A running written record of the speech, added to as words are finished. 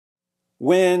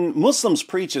When Muslims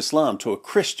preach Islam to a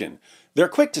Christian, they're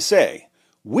quick to say,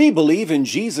 "We believe in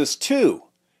Jesus too.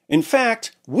 In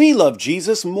fact, we love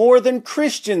Jesus more than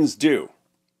Christians do."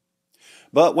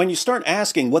 But when you start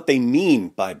asking what they mean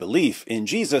by belief in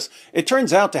Jesus, it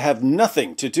turns out to have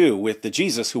nothing to do with the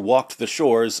Jesus who walked the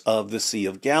shores of the Sea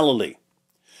of Galilee.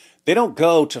 They don't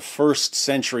go to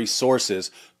first-century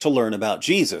sources to learn about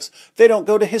Jesus. They don't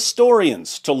go to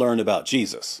historians to learn about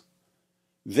Jesus.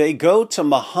 They go to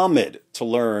Muhammad to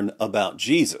learn about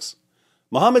Jesus.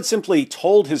 Muhammad simply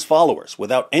told his followers,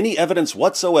 without any evidence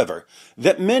whatsoever,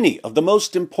 that many of the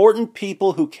most important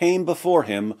people who came before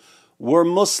him were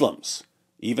Muslims,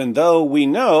 even though we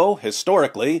know,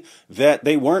 historically, that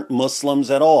they weren't Muslims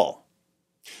at all.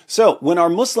 So, when our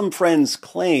Muslim friends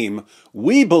claim,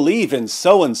 "We believe in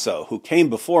so-and-so who came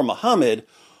before Muhammad,"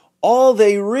 all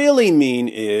they really mean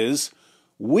is,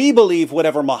 "We believe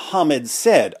whatever Muhammad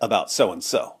said about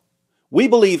so-and-so. We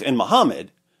believe in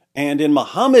Muhammad, and in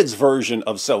Muhammad's version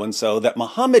of so-and-so that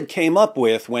Muhammad came up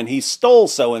with when he stole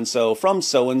so-and-so from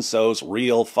so-and-so's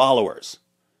real followers."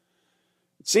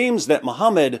 It seems that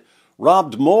Muhammad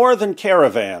robbed more than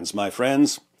caravans, my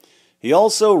friends. He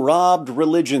also robbed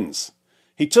religions.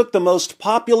 He took the most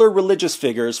popular religious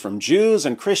figures from Jews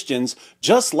and Christians,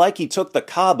 just like he took the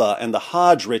Kaaba and the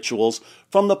Hajj rituals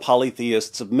from the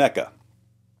polytheists of Mecca.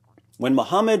 When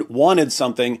Muhammad wanted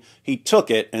something, he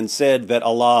took it and said that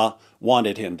Allah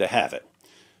wanted him to have it.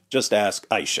 Just ask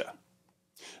Aisha.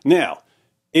 Now,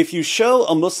 if you show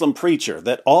a Muslim preacher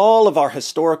that all of our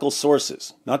historical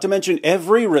sources, not to mention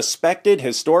every respected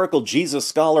historical Jesus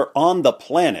scholar on the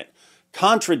planet,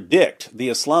 contradict the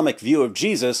Islamic view of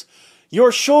Jesus,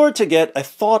 you're sure to get a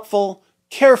thoughtful,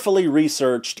 carefully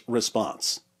researched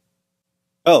response.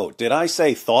 Oh, did I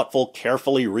say thoughtful,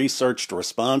 carefully researched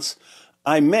response?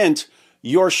 I meant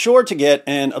you're sure to get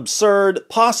an absurd,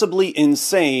 possibly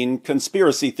insane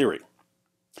conspiracy theory.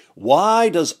 Why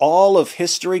does all of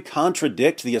history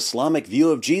contradict the Islamic view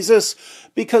of Jesus?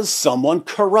 Because someone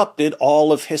corrupted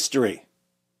all of history.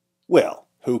 Well,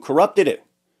 who corrupted it?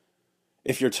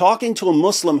 If you're talking to a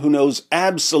Muslim who knows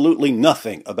absolutely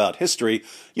nothing about history,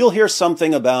 you'll hear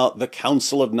something about the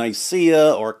Council of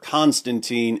Nicaea or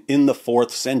Constantine in the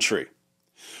 4th century.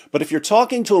 But if you're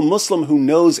talking to a Muslim who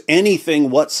knows anything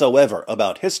whatsoever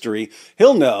about history,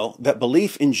 he'll know that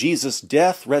belief in Jesus'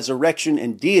 death, resurrection,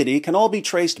 and deity can all be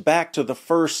traced back to the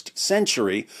 1st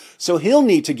century, so he'll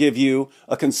need to give you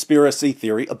a conspiracy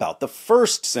theory about the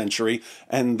 1st century,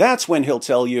 and that's when he'll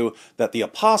tell you that the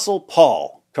Apostle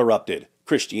Paul corrupted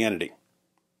Christianity.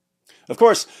 Of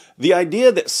course, the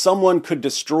idea that someone could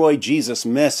destroy Jesus'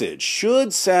 message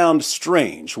should sound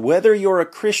strange, whether you're a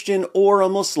Christian or a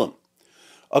Muslim.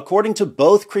 According to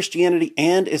both Christianity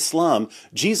and Islam,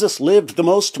 Jesus lived the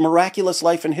most miraculous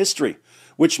life in history,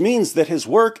 which means that his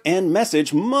work and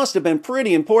message must have been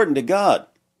pretty important to God.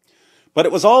 But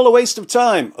it was all a waste of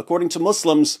time, according to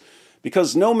Muslims,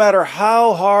 because no matter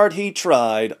how hard he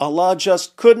tried, Allah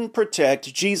just couldn't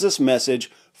protect Jesus'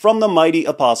 message from the mighty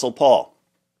Apostle Paul.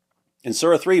 In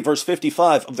Surah 3, verse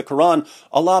 55 of the Quran,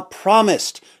 Allah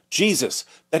promised Jesus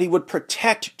that he would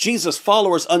protect Jesus'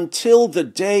 followers until the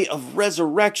day of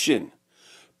resurrection.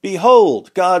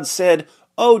 Behold, God said,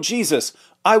 "O Jesus,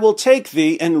 I will take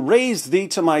thee and raise thee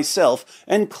to myself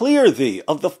and clear thee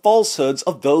of the falsehoods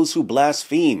of those who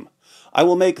blaspheme. I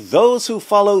will make those who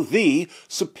follow thee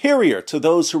superior to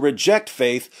those who reject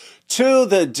faith to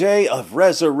the day of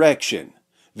resurrection.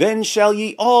 Then shall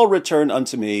ye all return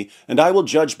unto me, and I will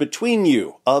judge between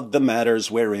you of the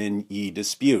matters wherein ye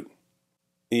dispute."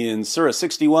 In Surah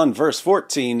 61, verse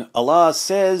 14, Allah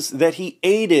says that he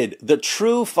aided the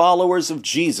true followers of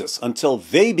Jesus until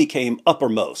they became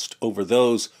uppermost over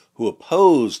those who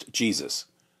opposed Jesus.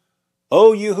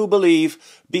 "O you who believe,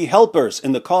 be helpers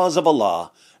in the cause of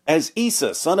Allah, as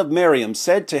Isa, son of Maryam,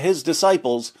 said to his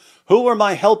disciples, 'Who are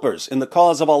my helpers in the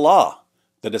cause of Allah?'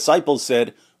 The disciples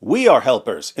said, 'We are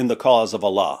helpers in the cause of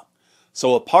Allah.'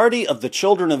 So a party of the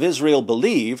children of Israel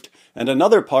believed, and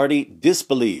another party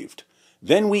disbelieved.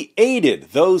 Then we aided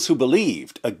those who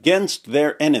believed against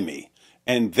their enemy,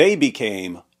 and they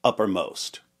became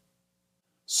uppermost."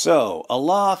 So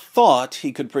Allah thought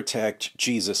he could protect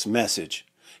Jesus' message.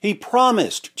 He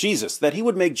promised Jesus that he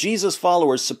would make Jesus'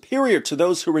 followers superior to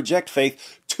those who reject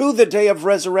faith to the day of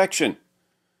resurrection.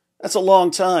 That's a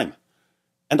long time.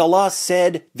 And Allah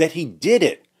said that he did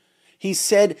it. He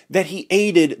said that he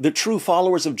aided the true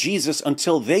followers of Jesus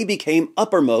until they became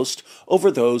uppermost over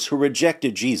those who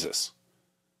rejected Jesus.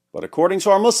 But according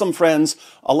to our Muslim friends,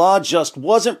 Allah just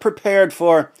wasn't prepared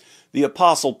for the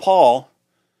Apostle Paul.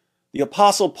 The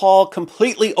Apostle Paul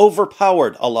completely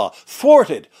overpowered Allah,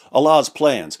 thwarted Allah's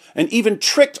plans, and even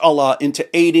tricked Allah into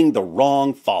aiding the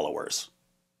wrong followers.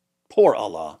 Poor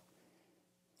Allah.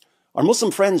 Our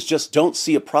Muslim friends just don't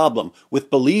see a problem with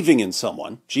believing in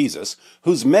someone, Jesus,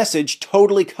 whose message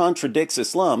totally contradicts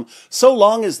Islam, so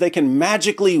long as they can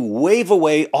magically wave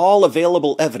away all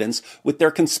available evidence with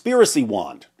their conspiracy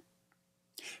wand.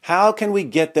 How can we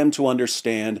get them to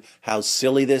understand how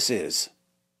silly this is?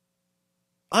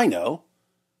 I know.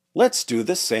 Let's do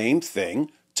the same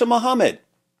thing to Muhammad.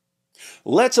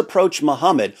 Let's approach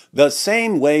Muhammad the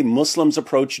same way Muslims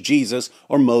approach Jesus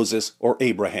or Moses or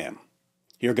Abraham.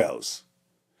 Here goes.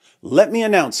 Let me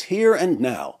announce here and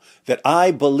now that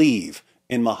I believe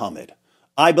in Muhammad.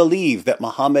 I believe that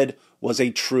Muhammad was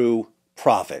a true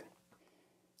prophet.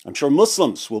 I'm sure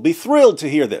Muslims will be thrilled to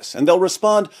hear this, and they'll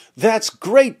respond, "That's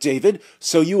great, David.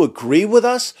 So you agree with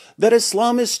us that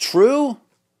Islam is true?"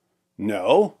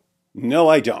 No,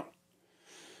 I don't.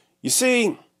 You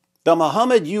see, the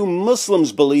Muhammad you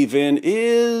Muslims believe in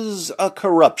is a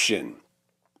corruption.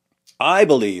 I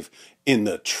believe in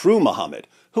the true Muhammad,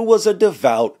 who was a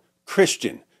devout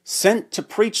Christian sent to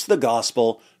preach the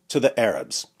gospel to the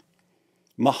Arabs.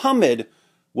 Muhammad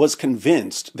was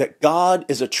convinced that God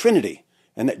is a Trinity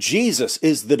and that Jesus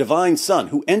is the divine Son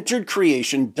who entered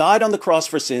creation, died on the cross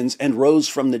for sins, and rose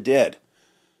from the dead.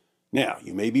 Now,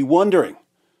 you may be wondering,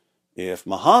 if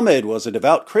Muhammad was a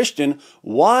devout Christian,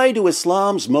 why do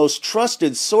Islam's most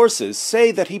trusted sources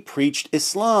say that he preached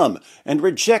Islam and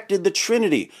rejected the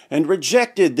Trinity and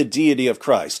rejected the deity of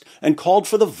Christ and called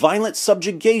for the violent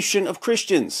subjugation of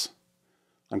Christians?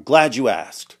 I'm glad you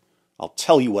asked. I'll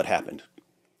tell you what happened.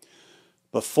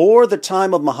 Before the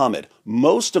time of Muhammad,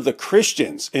 most of the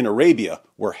Christians in Arabia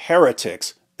were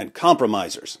heretics and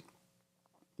compromisers.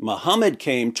 Muhammad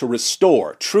came to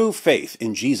restore true faith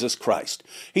in Jesus Christ.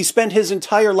 He spent his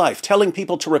entire life telling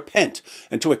people to repent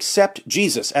and to accept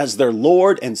Jesus as their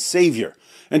Lord and Savior,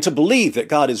 and to believe that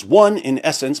God is one in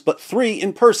essence, but three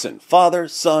in person, Father,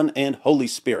 Son, and Holy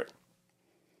Spirit.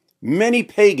 Many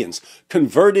pagans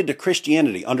converted to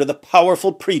Christianity under the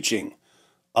powerful preaching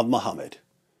of Muhammad.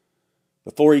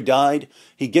 Before he died,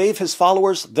 he gave his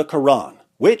followers the Quran,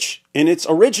 which, in its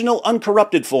original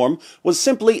uncorrupted form, was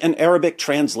simply an Arabic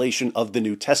translation of the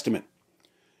New Testament.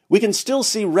 We can still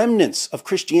see remnants of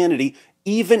Christianity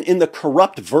even in the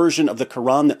corrupt version of the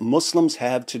Quran that Muslims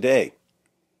have today.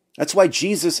 That's why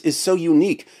Jesus is so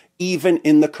unique, even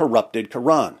in the corrupted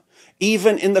Quran.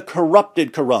 Even in the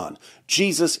corrupted Quran,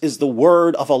 Jesus is the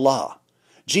word of Allah.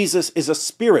 Jesus is a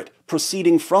spirit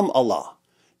proceeding from Allah.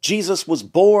 Jesus was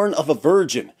born of a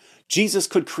virgin. Jesus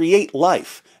could create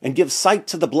life and give sight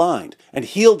to the blind and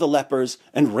heal the lepers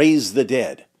and raise the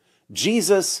dead.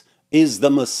 Jesus is the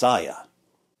Messiah.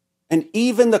 And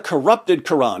even the corrupted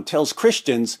Quran tells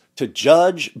Christians to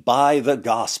judge by the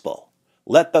gospel.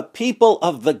 Let the people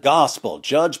of the gospel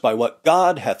judge by what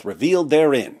God hath revealed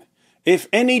therein. If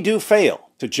any do fail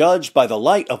to judge by the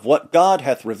light of what God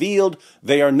hath revealed,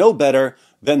 they are no better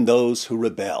than those who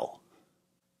rebel.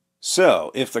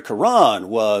 So, if the Quran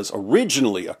was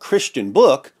originally a Christian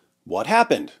book, what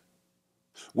happened?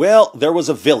 Well, there was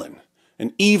a villain,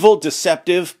 an evil,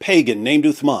 deceptive pagan named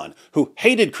Uthman, who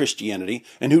hated Christianity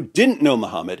and who didn't know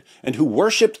Muhammad and who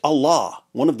worshipped Allah,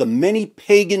 one of the many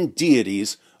pagan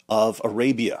deities of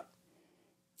Arabia.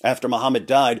 After Muhammad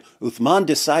died, Uthman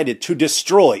decided to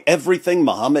destroy everything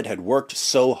Muhammad had worked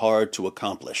so hard to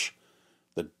accomplish.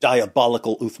 The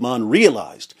diabolical Uthman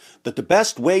realized that the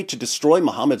best way to destroy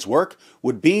Muhammad's work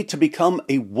would be to become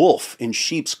a wolf in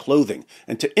sheep's clothing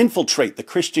and to infiltrate the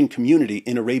Christian community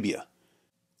in Arabia.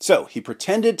 So he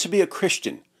pretended to be a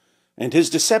Christian, and his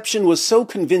deception was so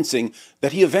convincing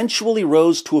that he eventually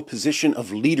rose to a position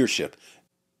of leadership.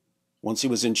 Once he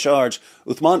was in charge,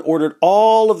 Uthman ordered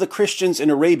all of the Christians in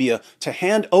Arabia to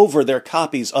hand over their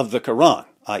copies of the Quran,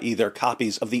 i.e. their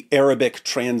copies of the Arabic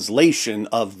translation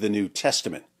of the New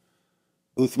Testament.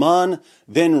 Uthman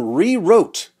then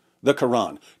rewrote the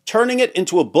Quran, turning it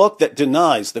into a book that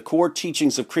denies the core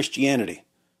teachings of Christianity,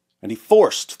 and he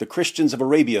forced the Christians of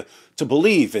Arabia to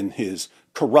believe in his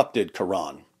corrupted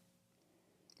Quran.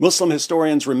 Muslim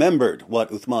historians remembered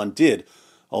what Uthman did,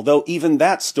 although even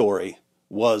that story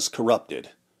was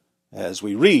corrupted. As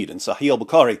we read in Sahih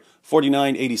al-Bukhari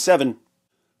 4987,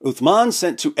 Uthman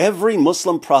sent to every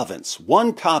Muslim province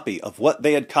one copy of what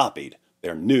they had copied,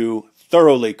 their new,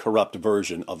 thoroughly corrupt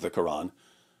version of the Quran,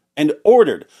 and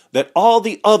ordered that all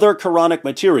the other Quranic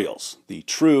materials, the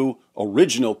true,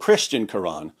 original Christian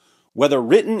Quran, whether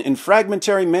written in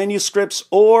fragmentary manuscripts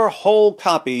or whole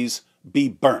copies, be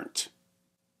burnt.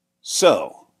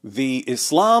 So, The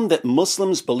Islam that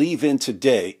Muslims believe in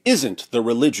today isn't the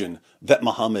religion that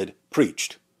Muhammad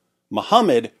preached.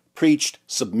 Muhammad preached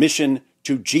submission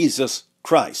to Jesus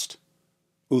Christ.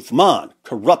 Uthman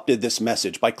corrupted this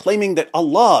message by claiming that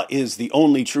Allah is the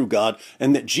only true God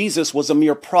and that Jesus was a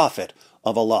mere prophet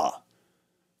of Allah.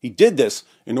 He did this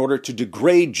in order to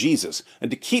degrade Jesus and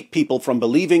to keep people from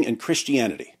believing in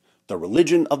Christianity, the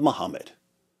religion of Muhammad.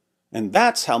 And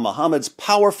that's how Muhammad's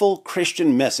powerful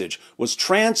Christian message was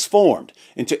transformed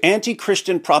into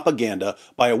anti-Christian propaganda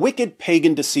by a wicked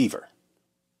pagan deceiver.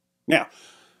 Now,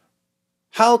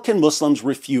 how can Muslims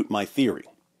refute my theory?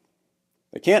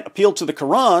 They can't appeal to the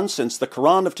Quran, since the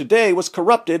Quran of today was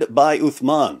corrupted by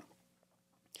Uthman.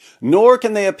 Nor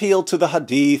can they appeal to the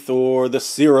Hadith or the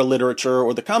Sirah literature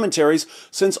or the commentaries,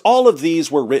 since all of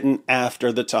these were written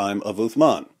after the time of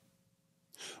Uthman.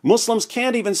 Muslims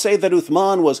can't even say that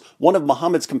Uthman was one of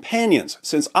Muhammad's companions,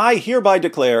 since I hereby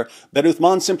declare that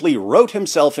Uthman simply wrote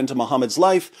himself into Muhammad's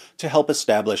life to help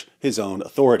establish his own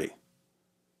authority.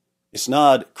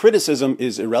 Isnad criticism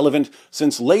is irrelevant,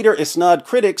 since later Isnad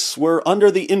critics were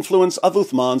under the influence of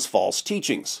Uthman's false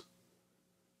teachings.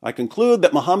 I conclude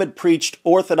that Muhammad preached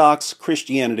orthodox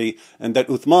Christianity and that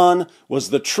Uthman was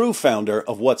the true founder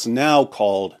of what's now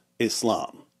called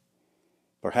Islam.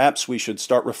 Perhaps we should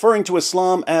start referring to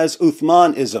Islam as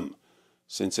Uthmanism,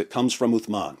 since it comes from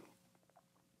Uthman.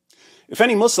 If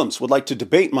any Muslims would like to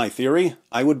debate my theory,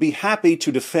 I would be happy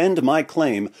to defend my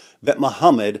claim that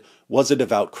Muhammad was a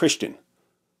devout Christian.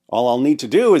 All I'll need to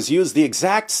do is use the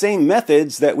exact same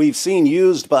methods that we've seen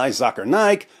used by Zakir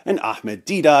Naik and Ahmed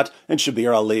Deedat and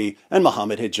Shabir Ali and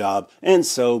Muhammad Hijab and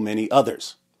so many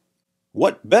others.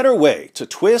 What better way to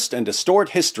twist and distort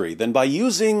history than by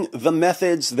using the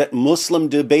methods that Muslim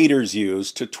debaters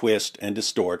use to twist and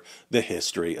distort the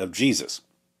history of Jesus?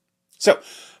 So,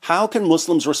 how can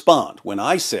Muslims respond when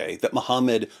I say that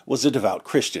Muhammad was a devout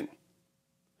Christian?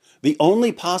 The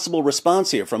only possible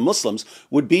response here from Muslims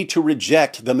would be to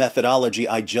reject the methodology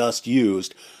I just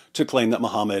used to claim that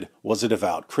Muhammad was a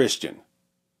devout Christian.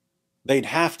 They'd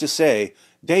have to say,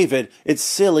 David, it's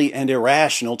silly and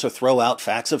irrational to throw out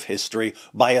facts of history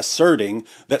by asserting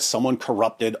that someone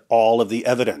corrupted all of the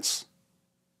evidence.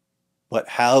 But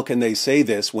how can they say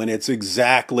this when it's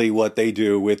exactly what they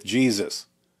do with Jesus?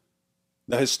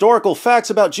 The historical facts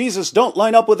about Jesus don't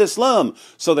line up with Islam,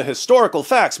 so the historical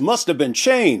facts must have been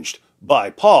changed by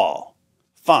Paul.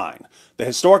 Fine. The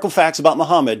historical facts about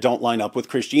Muhammad don't line up with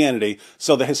Christianity,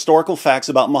 so the historical facts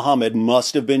about Muhammad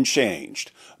must have been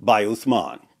changed by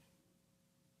Uthman.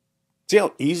 See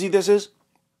how easy this is?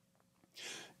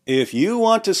 If you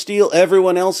want to steal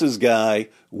everyone else's guy,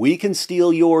 we can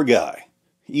steal your guy,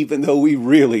 even though we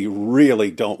really,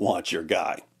 really don't want your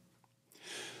guy.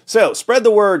 So, spread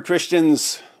the word,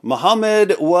 Christians.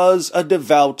 Muhammad was a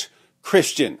devout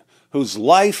Christian whose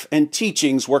life and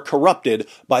teachings were corrupted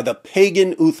by the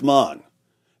pagan Uthman.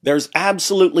 There's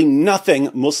absolutely nothing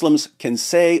Muslims can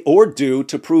say or do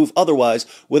to prove otherwise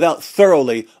without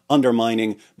thoroughly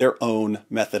undermining their own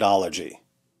methodology.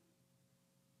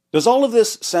 Does all of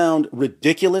this sound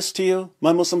ridiculous to you,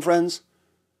 my Muslim friends?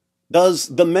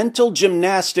 Does the mental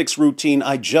gymnastics routine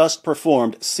I just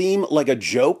performed seem like a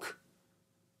joke?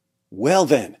 Well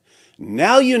then,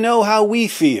 now you know how we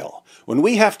feel when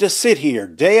we have to sit here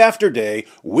day after day,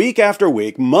 week after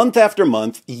week, month after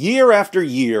month, year after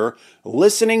year,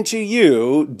 listening to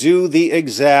you do the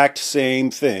exact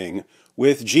same thing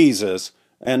with Jesus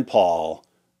and Paul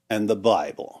and the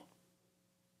Bible.